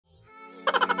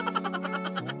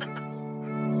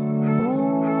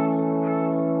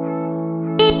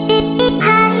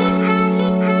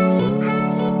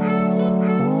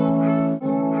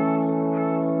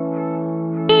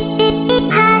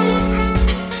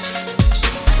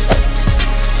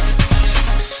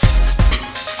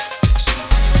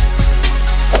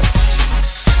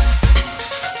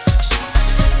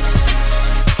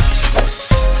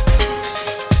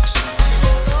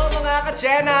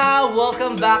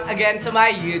back again to my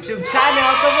YouTube channel.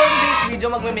 So for today's video,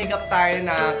 magme-makeup tayo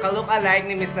na ka-look-alike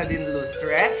ni Miss Nadine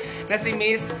Lustre na si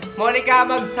Miss Monica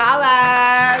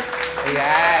Magtalas.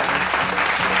 Ayan.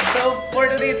 So for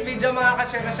today's video, mga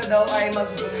ka-chena, siya daw ay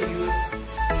mag-use.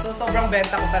 So sobrang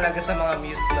benta ko talaga sa mga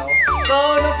muse, no?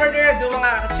 So no further ado,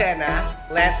 mga ka-chena,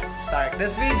 let's start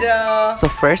this video. So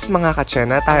first, mga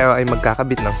ka-chena, tayo ay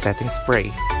magkakabit ng setting spray.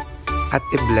 At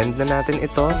i-blend na natin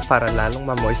ito para lalong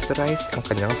ma-moisturize ang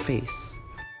kanyang face.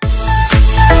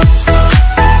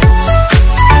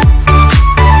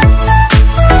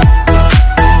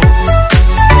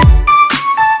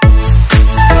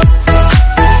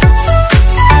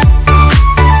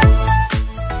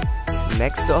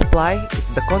 Next to apply is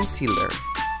the concealer.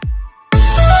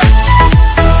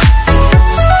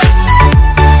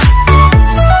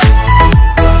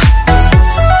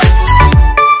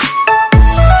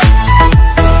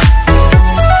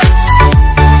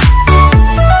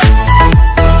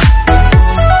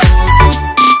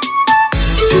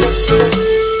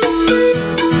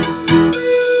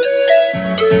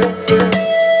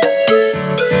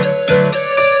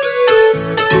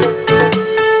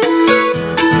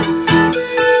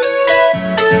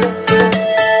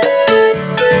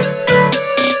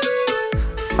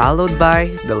 Followed by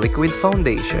the liquid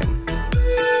foundation.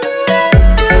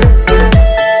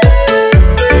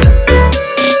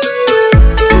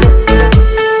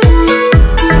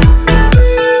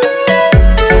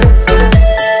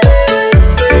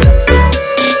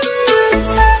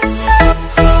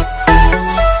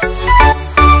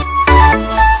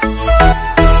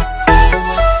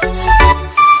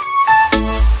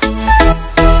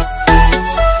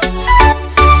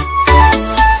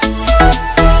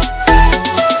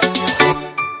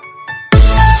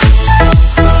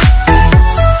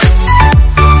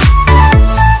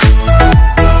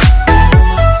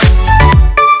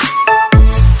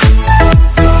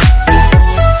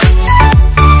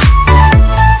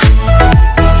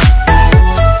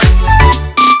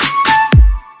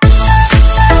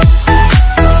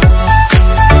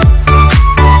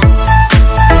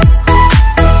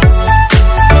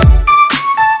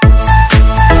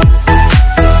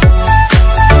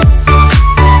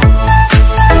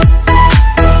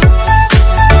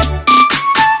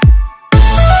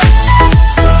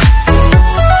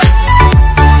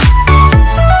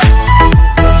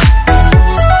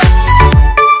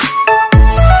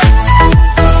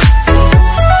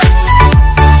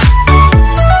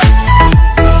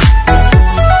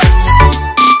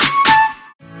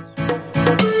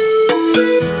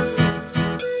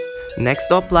 Next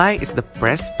to apply is the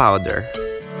pressed powder.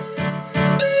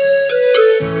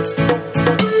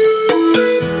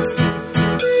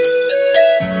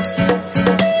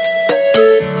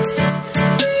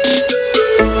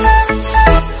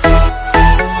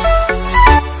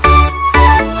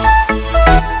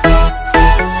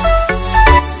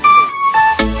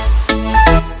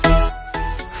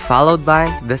 Followed by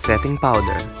the setting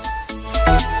powder.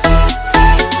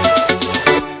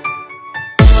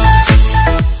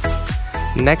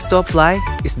 Next to apply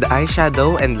is the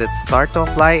eyeshadow, and let's start to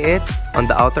apply it on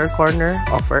the outer corner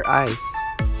of her eyes.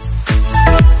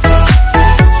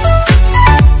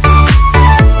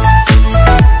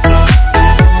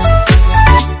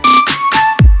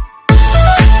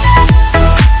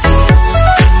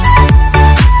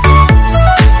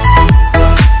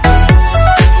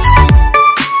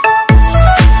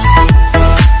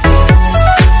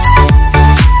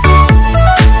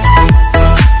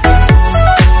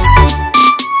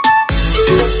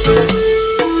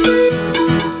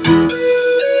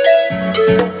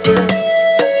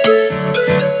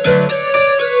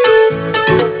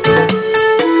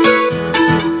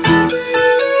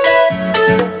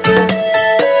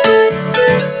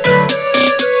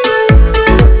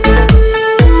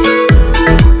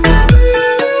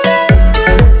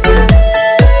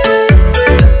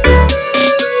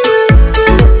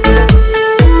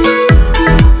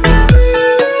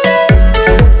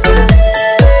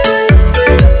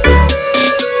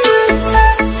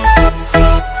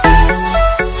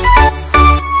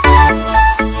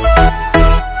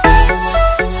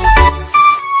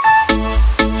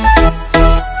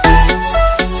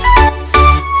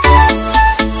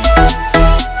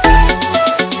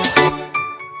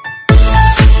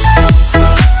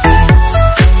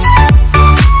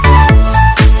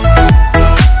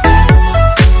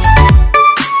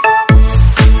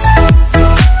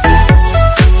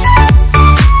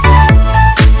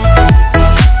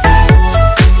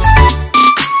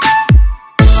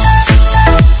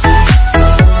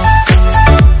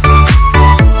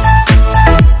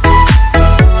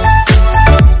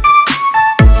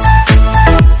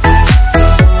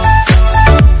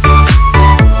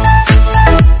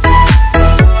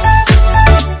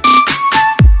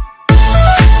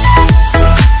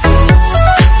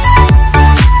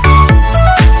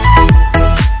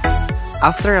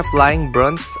 applying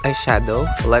bronze eyeshadow,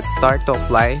 let's start to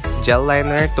apply gel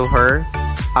liner to her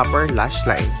upper lash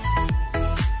line.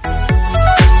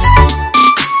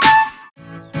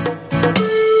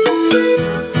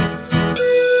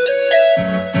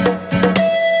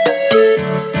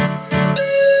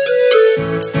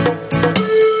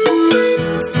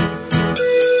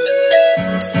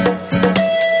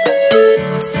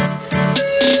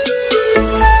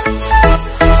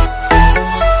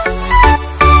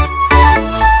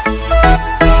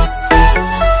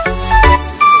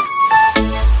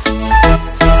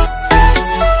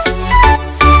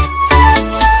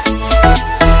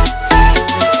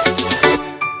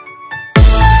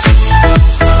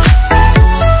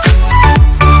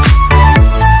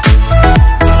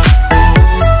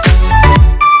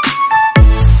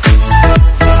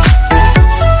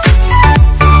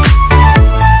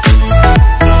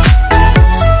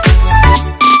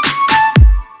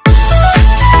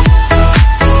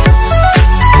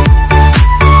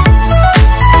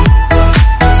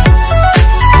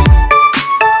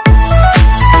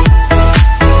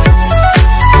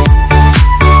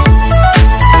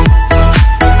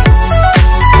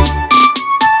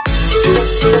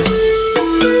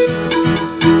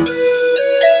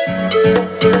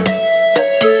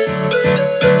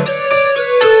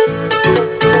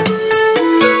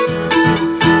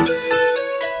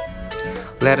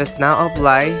 Let us now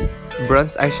apply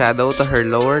bronze eyeshadow to her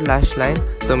lower lash line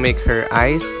to make her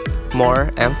eyes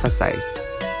more emphasized.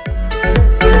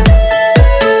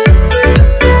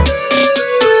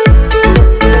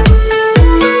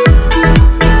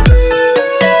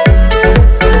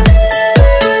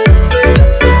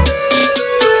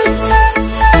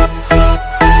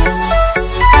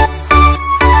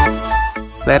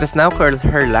 Let us now curl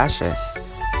her lashes.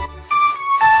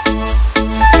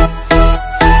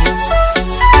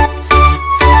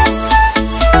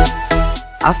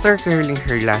 After curling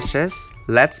her lashes,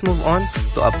 let's move on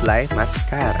to apply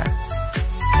mascara.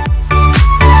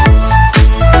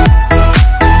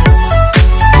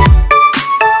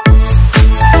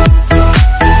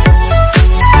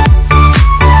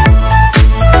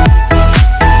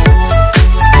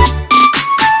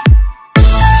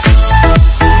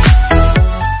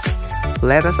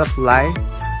 Let us apply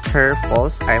her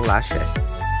false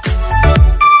eyelashes.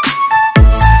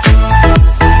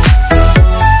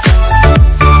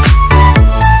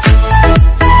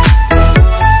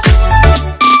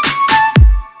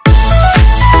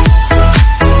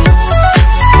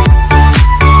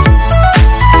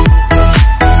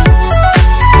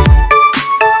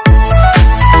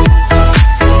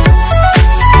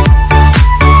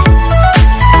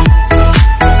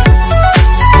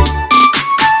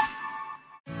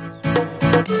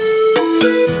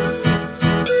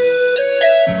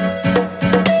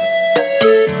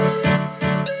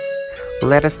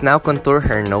 Let us now contour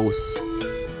her nose.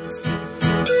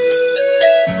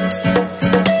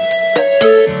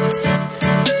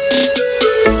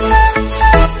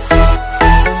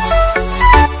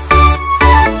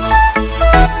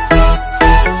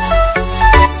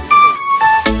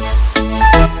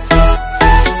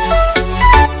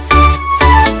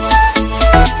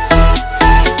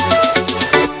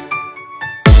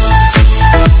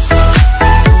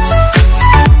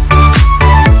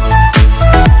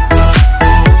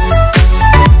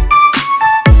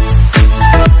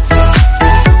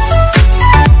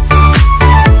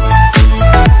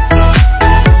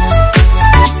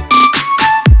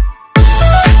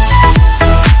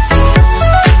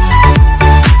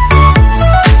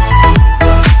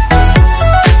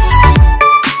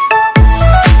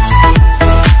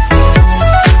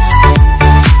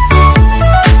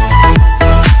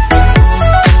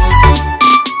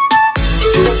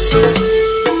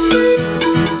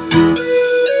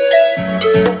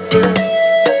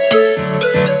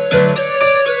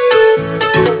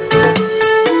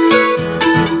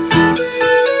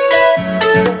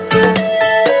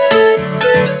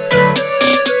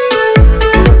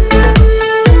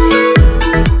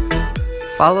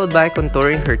 Followed by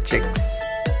contouring her cheeks.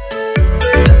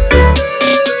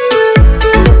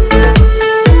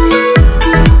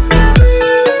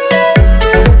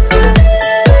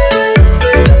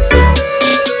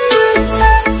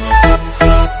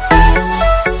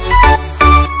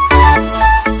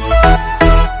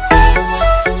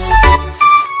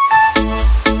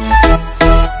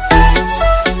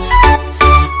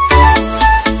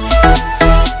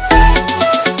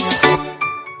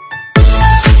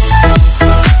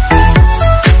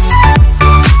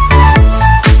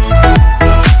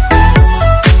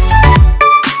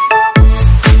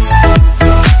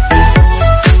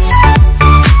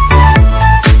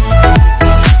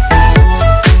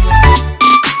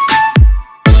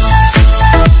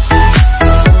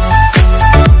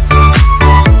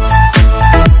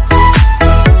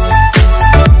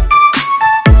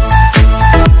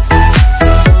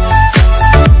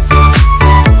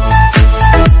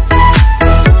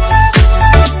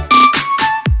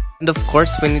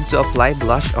 course, we need to apply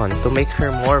blush on to make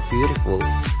her more beautiful.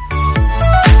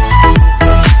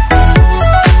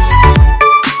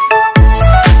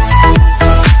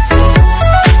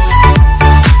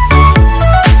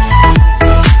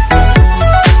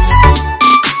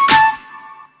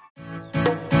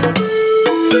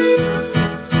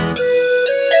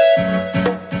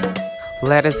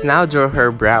 Let us now draw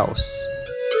her brows.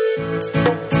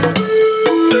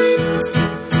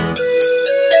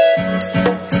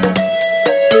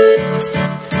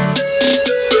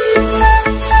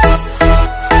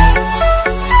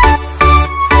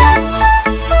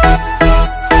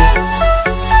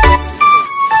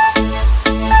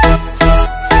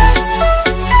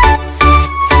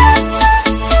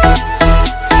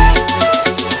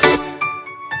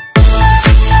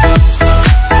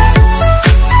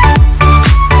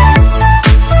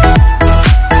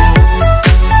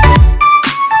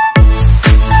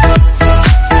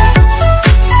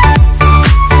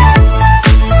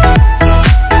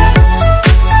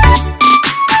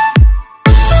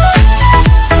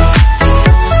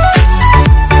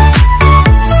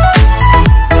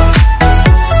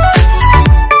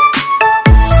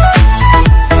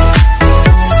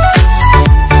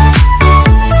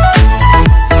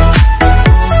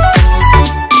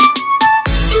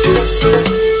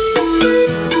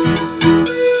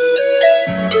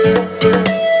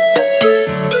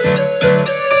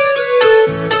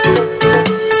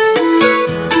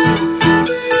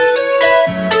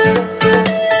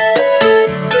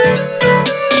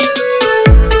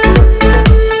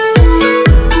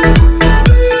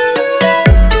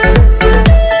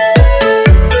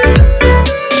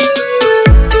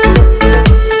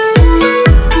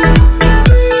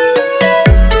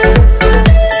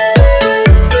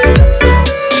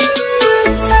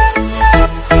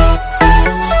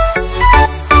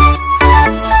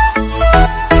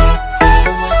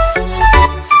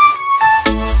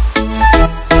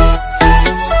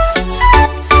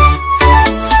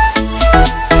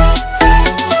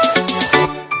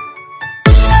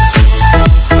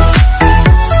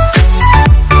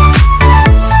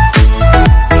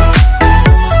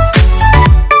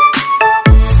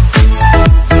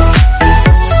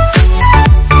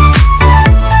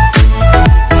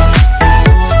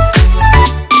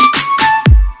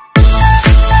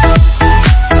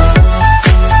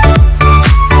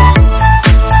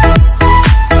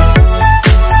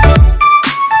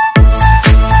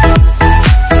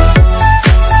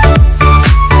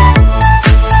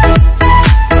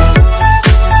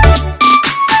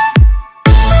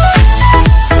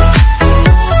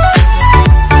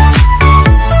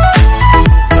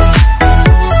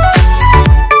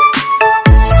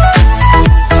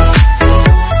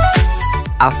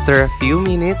 After a few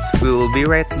minutes, we will be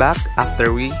right back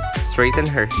after we straighten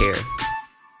her hair.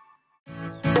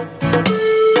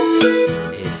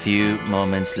 A few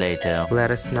moments later.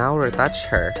 Let us now retouch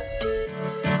her.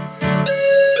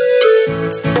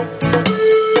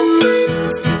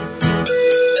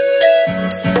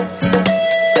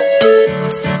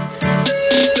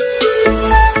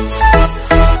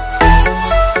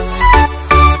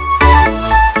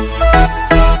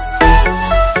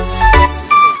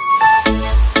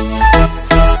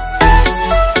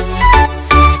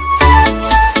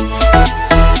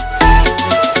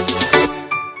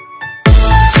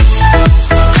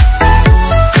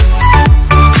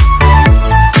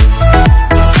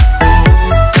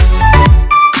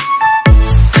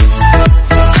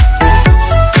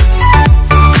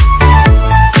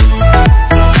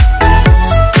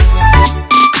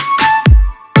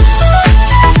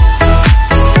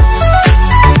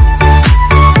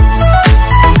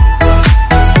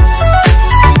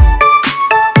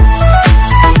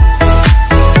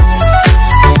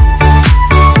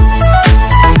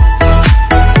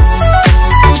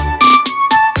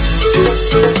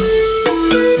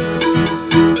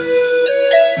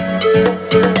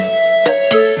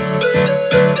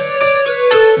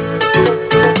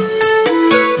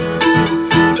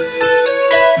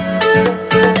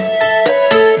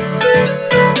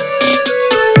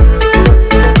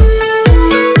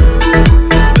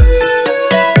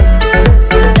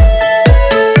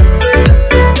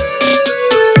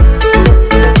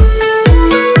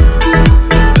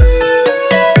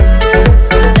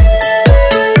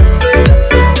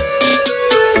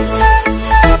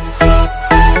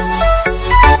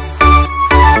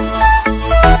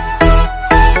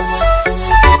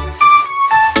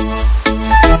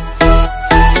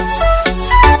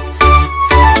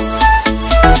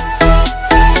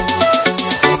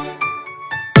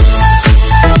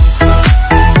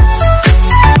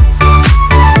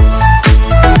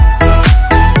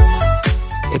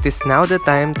 now the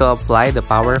time to apply the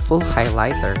powerful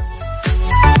highlighter.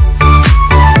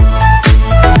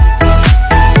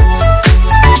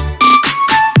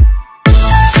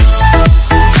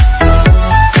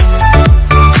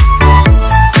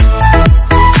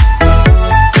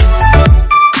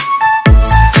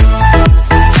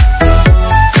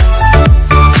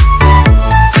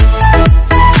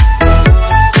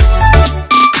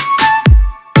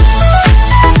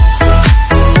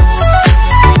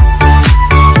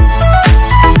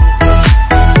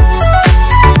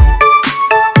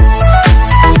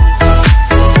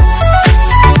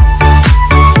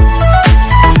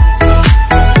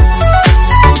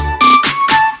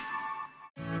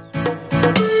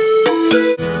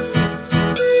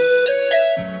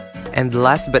 And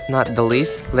last but not the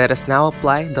least, let us now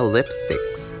apply the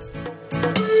lipsticks.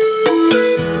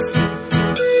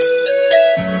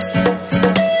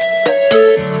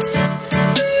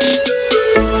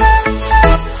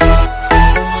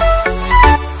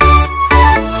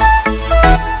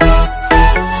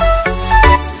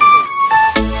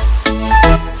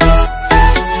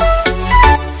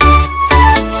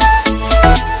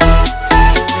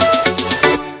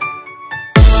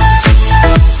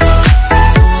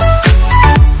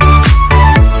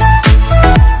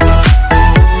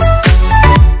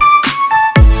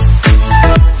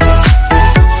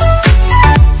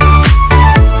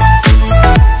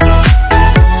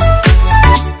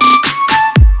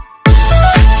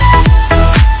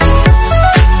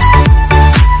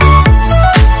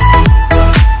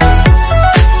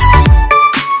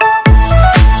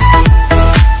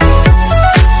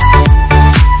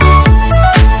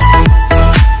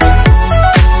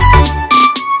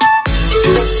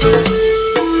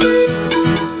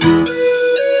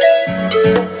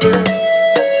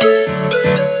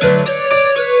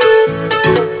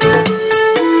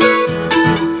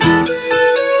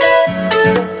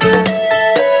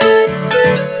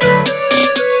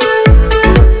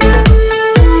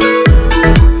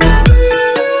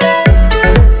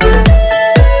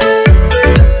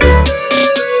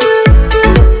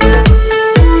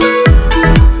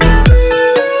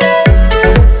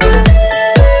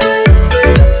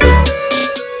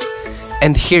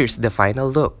 And here's the final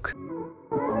look.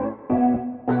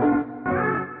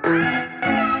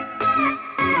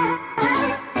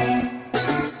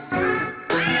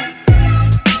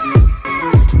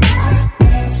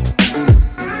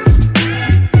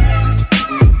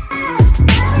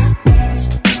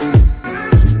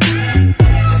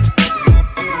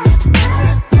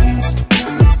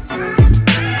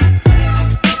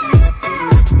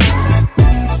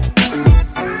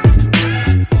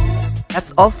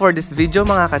 That's all for this video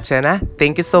mga kachena.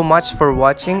 Thank you so much for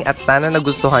watching at sana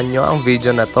nagustuhan nyo ang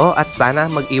video na to at sana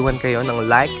mag-iwan kayo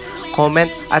ng like, comment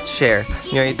at share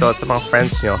nyo ito sa mga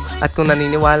friends nyo. At kung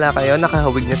naniniwala kayo na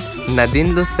kahawig ni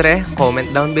Nadine Lustre, comment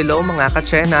down below mga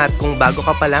kachena. At kung bago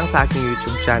ka pa lang sa aking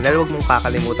YouTube channel, huwag mong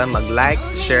kakalimutan mag-like,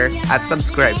 share at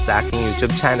subscribe sa aking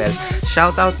YouTube channel.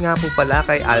 Shoutout nga po pala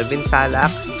kay Alvin Salak,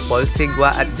 Paul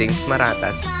Sigwa at James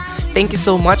Maratas. Thank you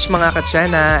so much mga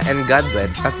kachena and God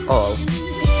bless us all.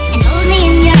 And hold me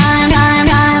in your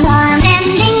arms.